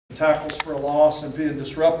tackles for a loss and being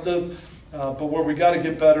disruptive. But where we got to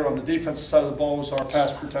get better on the defensive side of the ball is our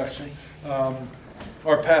pass protection.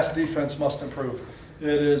 Our pass defense must improve. It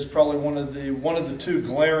is probably one of the two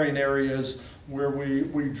glaring areas where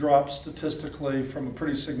we drop statistically from a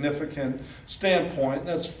pretty significant standpoint. And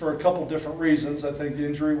that's for a couple different reasons. I think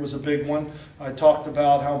injury was a big one. I talked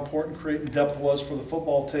about how important creating depth was for the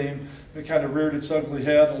football team. It kind of reared its ugly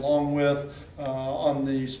head, along with on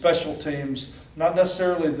the special teams, not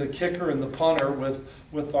necessarily the kicker and the punter,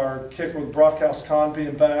 with our kicker with Brockhouse Khan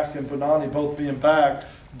being back and Bonani both being back,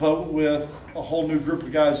 but with a whole new group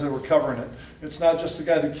of guys that were covering it. It's not just the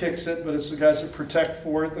guy that kicks it, but it's the guys that protect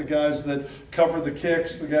for it, the guys that cover the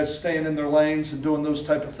kicks, the guys staying in their lanes and doing those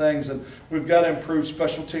type of things. And we've got to improve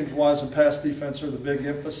special teams wise, and pass defense are the big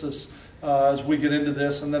emphasis as we get into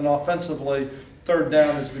this. And then offensively, third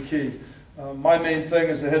down is the key. My main thing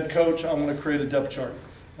as a head coach, I want to create a depth chart.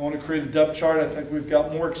 I want to create a depth chart. I think we've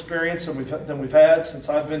got more experience than we've had since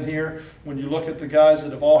I've been here. When you look at the guys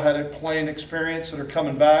that have all had a playing experience that are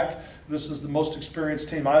coming back, this is the most experienced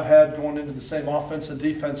team I've had going into the same offense and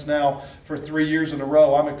defense now for 3 years in a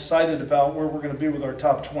row. I'm excited about where we're going to be with our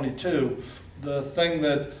top 22. The thing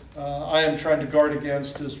that I am trying to guard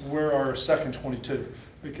against is where our second 22,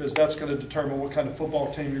 because that's going to determine what kind of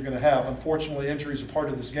football team you're going to have. Unfortunately, injuries are part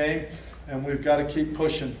of this game, and we've got to keep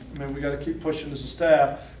pushing. I mean, we've got to keep pushing as a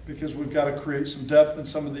staff, because we've got to create some depth in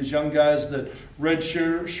some of these young guys that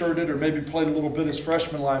red-shirted or maybe played a little bit as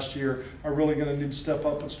freshmen last year are really going to need to step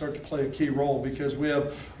up and start to play a key role, because we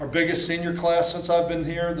have our biggest senior class since I've been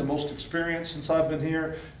here, the most experience since I've been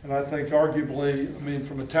here, and I think arguably, I mean,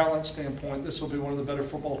 from a talent standpoint, this will be one of the better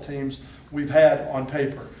football teams we've had on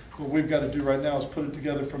paper. What we've got to do right now is put it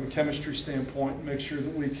together from a chemistry standpoint and make sure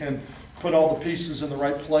that we can put all the pieces in the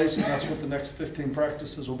right place, and that's what the next 15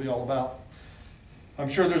 practices will be all about. I'm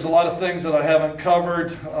sure there's a lot of things that I haven't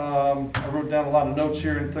covered. I wrote down a lot of notes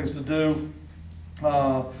here and things to do.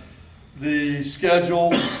 The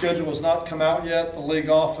schedule has not come out yet. The league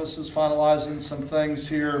office is finalizing some things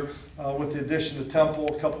here with the addition of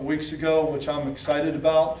Temple a couple weeks ago, which I'm excited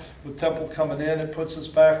about. With Temple coming in, it puts us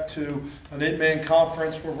back to an 8-man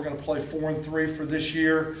conference where we're going to play 4 and 3 for this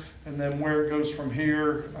year, and then where it goes from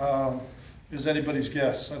here is anybody's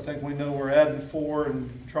guess. I think we know we're adding 4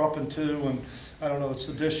 and dropping 2, and I don't know, it's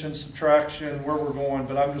addition, subtraction, where we're going,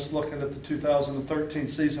 but I'm just looking at the 2013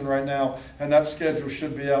 season right now, and that schedule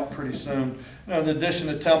should be out pretty soon. Now, in addition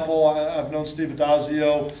to Temple, I've known Steve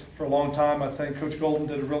Adazio for a long time. I think Coach Golden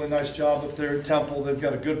did a really nice job up there at Temple. They've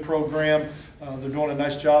got a good program. They're doing a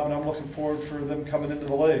nice job, and I'm looking forward for them coming into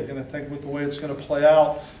the league. And I think with the way it's going to play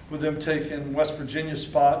out, with them taking West Virginia's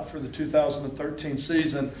spot for the 2013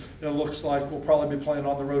 season, it looks like we'll probably be playing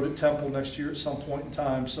on the road at Temple next year at some point in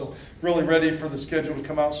time. So really ready for the schedule to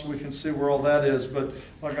come out so we can see where all that is. But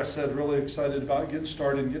like I said, really excited about getting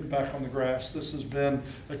started and getting back on the grass. This has been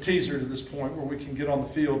a teaser to this point where we can get on the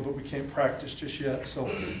field, but we can't practice just yet. So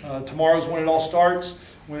tomorrow's when it all starts.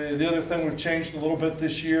 The other thing we've changed a little bit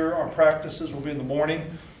this year, our practices will be in the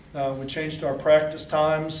morning. We changed our practice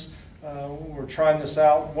times. We're trying this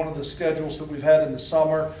out. One of the schedules that we've had in the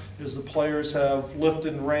summer is the players have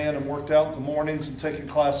lifted and ran and worked out in the mornings and taken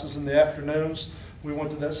classes in the afternoons. We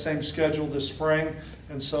went to that same schedule this spring,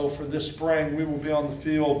 and so for this spring we will be on the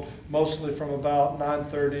field mostly from about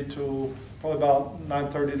 9:30 to probably about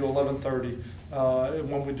 9:30 to 11:30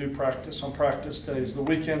 when we do practice on practice days. The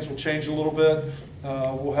weekends will change a little bit.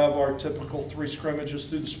 We'll have our typical 3 scrimmages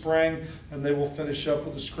through the spring, and they will finish up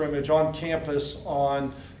with a scrimmage on campus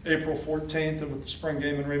on April 14th, and with the spring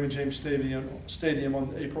game in Raymond James Stadium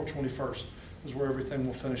on April 21st is where everything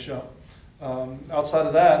will finish up. Outside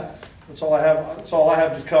of that, that's all I have. That's all I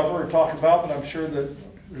have to cover or talk about. But I'm sure that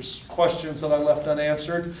there's questions that I left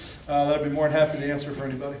unanswered that I'd be more than happy to answer for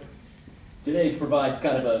anybody. Today provides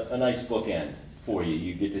kind of a nice bookend for you.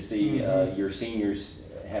 You get to see your seniors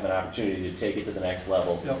have an opportunity to take it to the next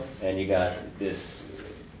level, yep. And you got this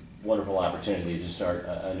wonderful opportunity to start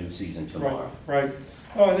a new season tomorrow. Right.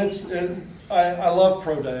 Oh, and I love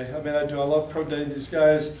Pro Day. I mean, I do. I love Pro Day. These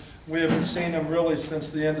guys, we haven't seen them really since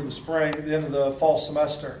the end of the spring, the end of the fall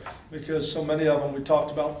semester, because so many of them, we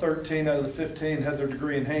talked about 13 out of the 15 had their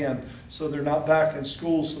degree in hand, so they're not back in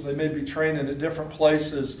school, so they may be training at different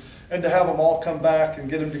places. And to have them all come back and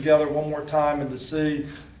get them together one more time, and to see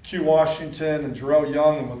Q Washington and Jarrell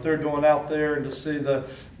Young and what they're doing out there, and to see the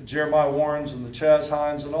Jeremiah Warrens and the Chaz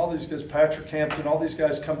Hines and all these guys, Patrick Hampton, all these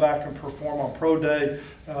guys come back and perform on Pro Day.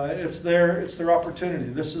 It's their opportunity.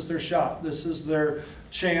 This is their shot. This is their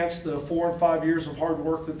chance. The 4 and 5 years of hard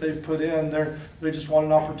work that they've put in, they just want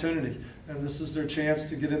an opportunity. And this is their chance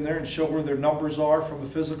to get in there and show where their numbers are from a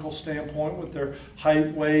physical standpoint with their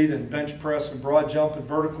height, weight, and bench press, and broad jump, and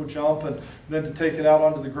vertical jump, and then to take it out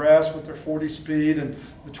onto the grass with their 40 speed, and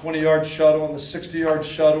the 20-yard shuttle, and the 60-yard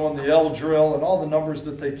shuttle, and the L drill, and all the numbers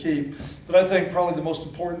that they keep. But I think probably the most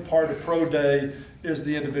important part of Pro Day is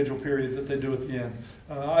the individual period that they do at the end.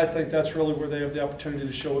 I think that's really where they have the opportunity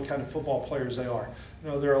to show what kind of football players they are. You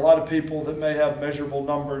know, there are a lot of people that may have measurable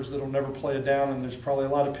numbers that will never play it down, and there's probably a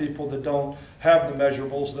lot of people that don't have the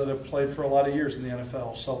measurables that have played for a lot of years in the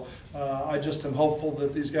NFL. So I just am hopeful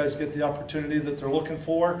that these guys get the opportunity that they're looking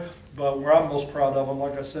for. But where I'm most proud of them,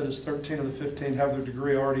 like I said, is 13 of the 15 have their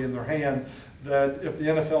degree already in their hand. That if the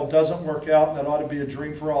NFL doesn't work out, that ought to be a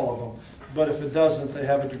dream for all of them. But if it doesn't, they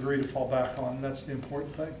have a degree to fall back on, and that's the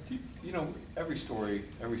important thing. You know, every story,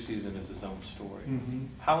 every season is its own story. Mm-hmm.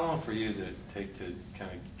 How long for you did it take to kind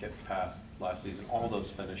of get past last season, all those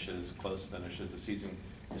finishes, close finishes, the season,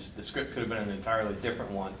 the script could have been an entirely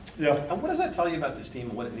different one. Yeah. And what does that tell you about this team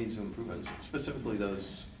and what it needs to improve on, specifically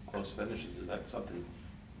those close finishes? Is that something you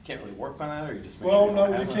can't really work on that, or you just make Well, sure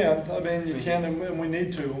no, you can't. I mean, you can, and we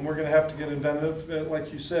need to, and we're going to have to get inventive.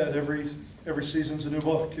 Like you said, every season's a new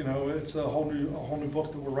book. You know, it's a whole new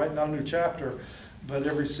book that we're writing on, a new chapter. But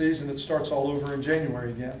every season it starts all over in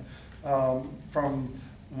January again. From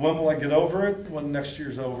when will I get over it? When next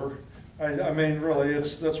year's over. I mean, really,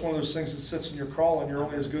 that's one of those things that sits in your crawl, and you're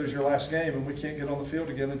only as good as your last game, and we can't get on the field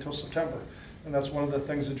again until September. And that's one of the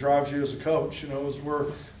things that drives you as a coach, you know, is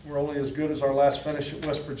we're only as good as our last finish at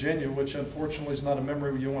West Virginia, which unfortunately is not a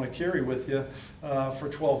memory you want to carry with you for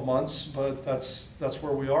 12 months, but that's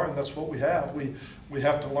where we are, and that's what we have. We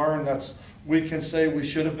have to learn. We can say we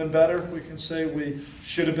should have been better. We can say we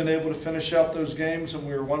should have been able to finish out those games, and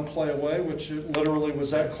we were one play away, which it literally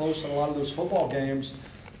was that close in a lot of those football games.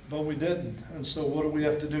 But we didn't. And so what do we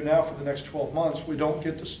have to do now for the next 12 months? We don't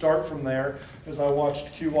get to start from there. As I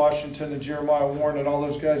watched Q Washington and Jeremiah Warren and all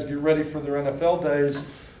those guys get ready for their NFL days,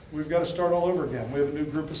 we've got to start all over again. We have a new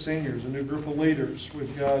group of seniors, a new group of leaders.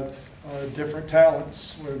 We've got different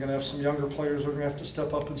talents. We're going to have some younger players who are going to have to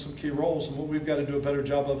step up in some key roles. And what we've got to do a better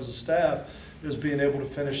job of as a staff is being able to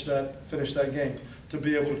finish that game, to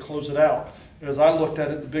be able to close it out. As I looked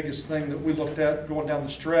at it, the biggest thing that we looked at going down the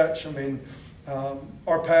stretch, I mean,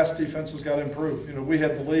 our pass defense has got to improve. You know, we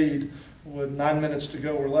had the lead with 9 minutes to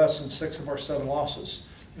go or less in 6 of our 7 losses.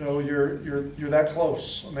 You know, you're that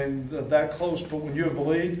close. I mean, that close. But when you have the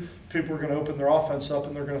lead, people are going to open their offense up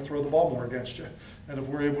and they're going to throw the ball more against you. And if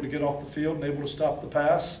we're able to get off the field and able to stop the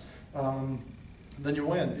pass, then you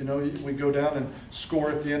win. You know, we go down and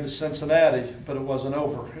score at the end of Cincinnati, but it wasn't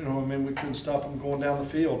over. You know, I mean, we couldn't stop them going down the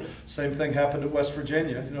field. Same thing happened at West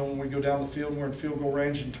Virginia. You know, when we go down the field and we're in field goal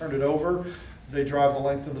range and turn it over, they drive the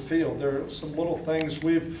length of the field. There are some little things.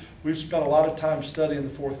 We've spent a lot of time studying the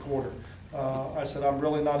fourth quarter. I said, I'm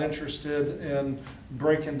really not interested in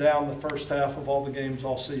breaking down the first half of all the games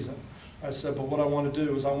all season. I said, but what I want to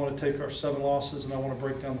do is I want to take our 7 losses and I want to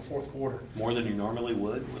break down the fourth quarter. More than you normally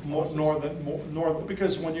would with losses? More,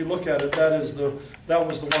 because when you look at it, that was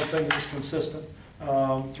the one thing that was consistent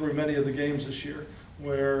through many of the games this year,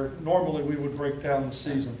 where normally we would break down the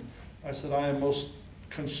season. I said, I am most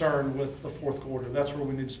concerned with the fourth quarter. That's where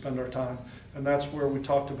we need to spend our time. And that's where we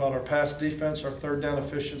talked about our pass defense, our third down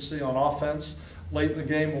efficiency on offense. Late in the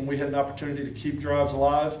game when we had an opportunity to keep drives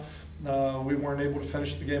alive, we weren't able to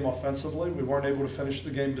finish the game offensively. We weren't able to finish the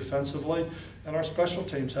game defensively. And our special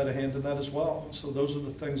teams had a hand in that as well. And so those are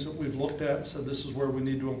the things that we've looked at and said this is where we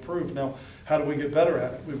need to improve. Now, how do we get better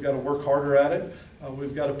at it? We've got to work harder at it.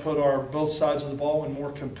 We've got to put both sides of the ball in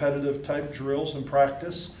more competitive type drills and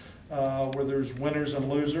practice. Where there's winners and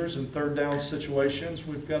losers in third down situations.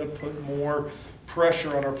 We've got to put more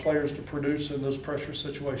pressure on our players to produce in those pressure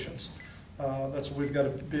situations. That's what we've got to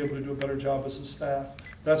be able to do a better job as a staff.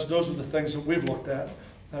 Those are the things that we've looked at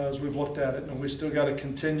as we've looked at it, and we still got to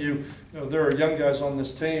continue. You know, there are young guys on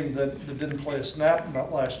this team that didn't play a snap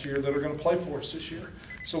not last year that are going to play for us this year.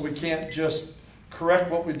 So we can't just correct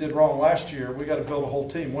what we did wrong last year. We got to build a whole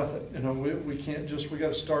team with it. You know, we can't just, we got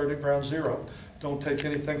to start at ground zero. Don't take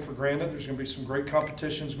anything for granted. There's going to be some great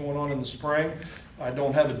competitions going on in the spring. I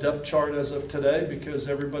don't have a depth chart as of today because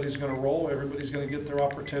everybody's going to roll. Everybody's going to get their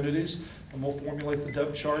opportunities, and we'll formulate the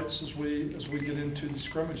depth charts as we get into the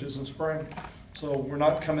scrimmages in spring. So we're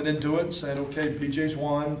not coming into it saying, okay, BJ's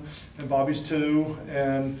 1 and Bobby's 2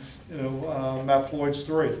 and Matt Floyd's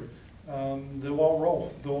 3. They'll all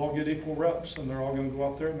roll. They'll all get equal reps, and they're all going to go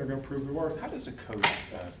out there and they're going to prove their worth. How does a coach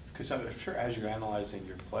because I'm sure as you're analyzing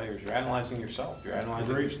your players, you're analyzing yourself, you're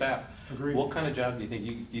analyzing your staff. Agreed. What kind of job do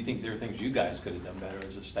you think there are things you guys could have done better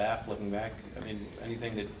as a staff, looking back? I mean,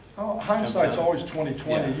 anything that? Oh, hindsight's always 20/20.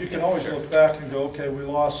 Yeah. You can always look back and go, okay, we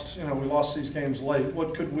lost these games late.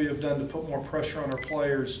 What could we have done to put more pressure on our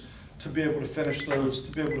players to be able to finish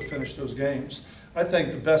those games? I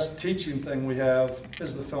think the best teaching thing we have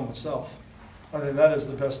is the film itself. I think that is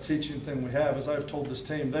the best teaching thing we have. As I've told this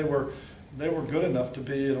team, they were good enough to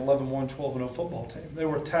be an 11-1, 12-0 football team. They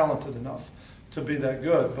were talented enough to be that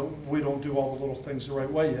good, but we don't do all the little things the right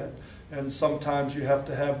way yet. And sometimes you have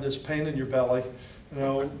to have this pain in your belly,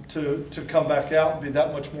 to come back out and be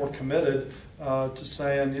that much more committed to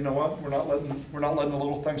saying, you know what, we're not letting a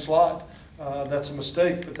little thing slide. That's a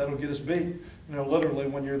mistake, but that'll get us beat. Literally,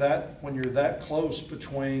 when you're that close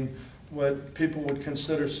between what people would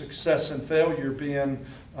consider success and failure, being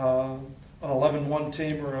an 11-1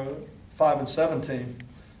 team or a 5-7 team.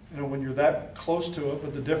 When you're that close to it,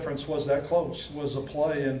 but the difference was that close, was a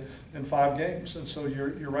play in 5 games. And so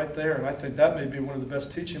you're right there, and I think that may be one of the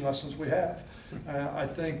best teaching lessons we have. I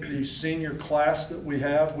think the senior class that we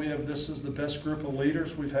have, this is the best group of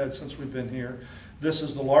leaders we've had since we've been here. This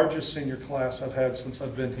is the largest senior class I've had since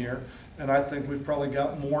I've been here, and I think we've probably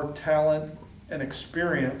got more talent and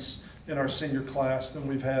experience in our senior class than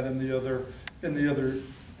we've had in the other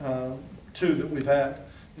 2 that we've had.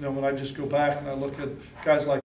 When I just go back and I look at guys like